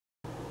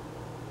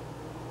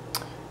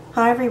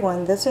Hi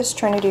everyone, this is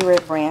Trinity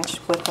Red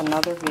Branch with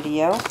another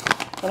video,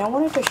 and I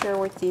wanted to share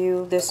with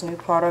you this new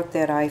product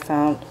that I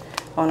found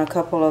on a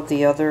couple of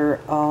the other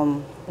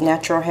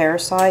natural hair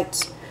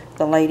sites.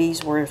 The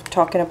ladies were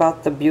talking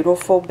about the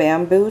beautiful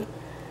bamboo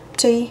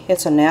tea.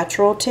 It's a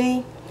natural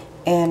tea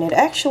and it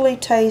actually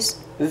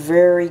tastes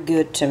very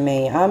good to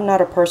me. I'm not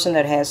a person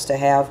that has to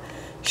have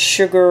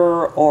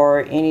sugar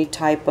or any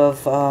type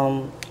of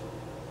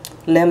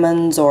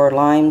lemons or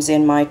limes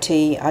in my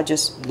tea. I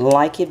just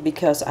like it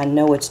because I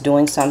know it's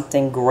doing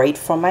something great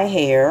for my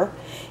hair,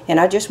 and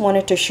I just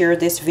wanted to share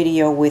this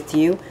video with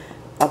you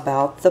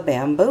about the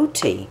bamboo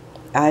tea.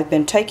 I've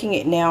been taking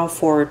it now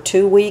for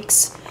 2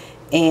 weeks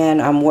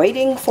and I'm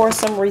waiting for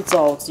some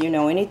results. You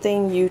know,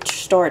 anything you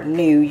start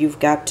new, you've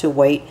got to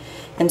wait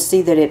and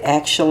see that it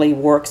actually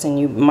works, and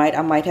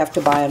I might have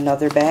to buy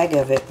another bag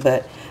of it,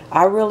 but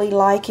I really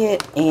like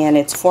it and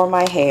it's for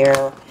my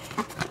hair.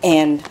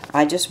 And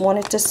I just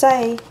wanted to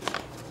say,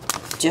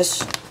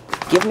 just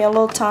give me a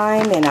little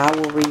time and I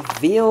will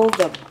reveal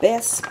the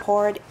best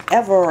part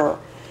ever.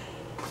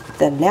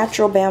 The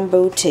natural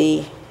bamboo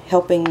tea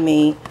helping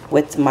me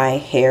with my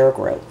hair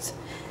growth.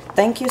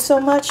 Thank you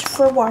so much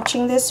for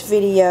watching this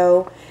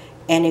video.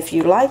 And if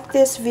you like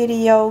this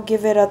video,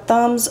 give it a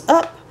thumbs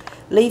up.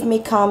 Leave me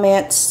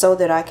comments so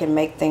that I can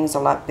make things a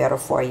lot better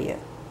for you.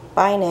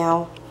 Bye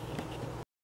now.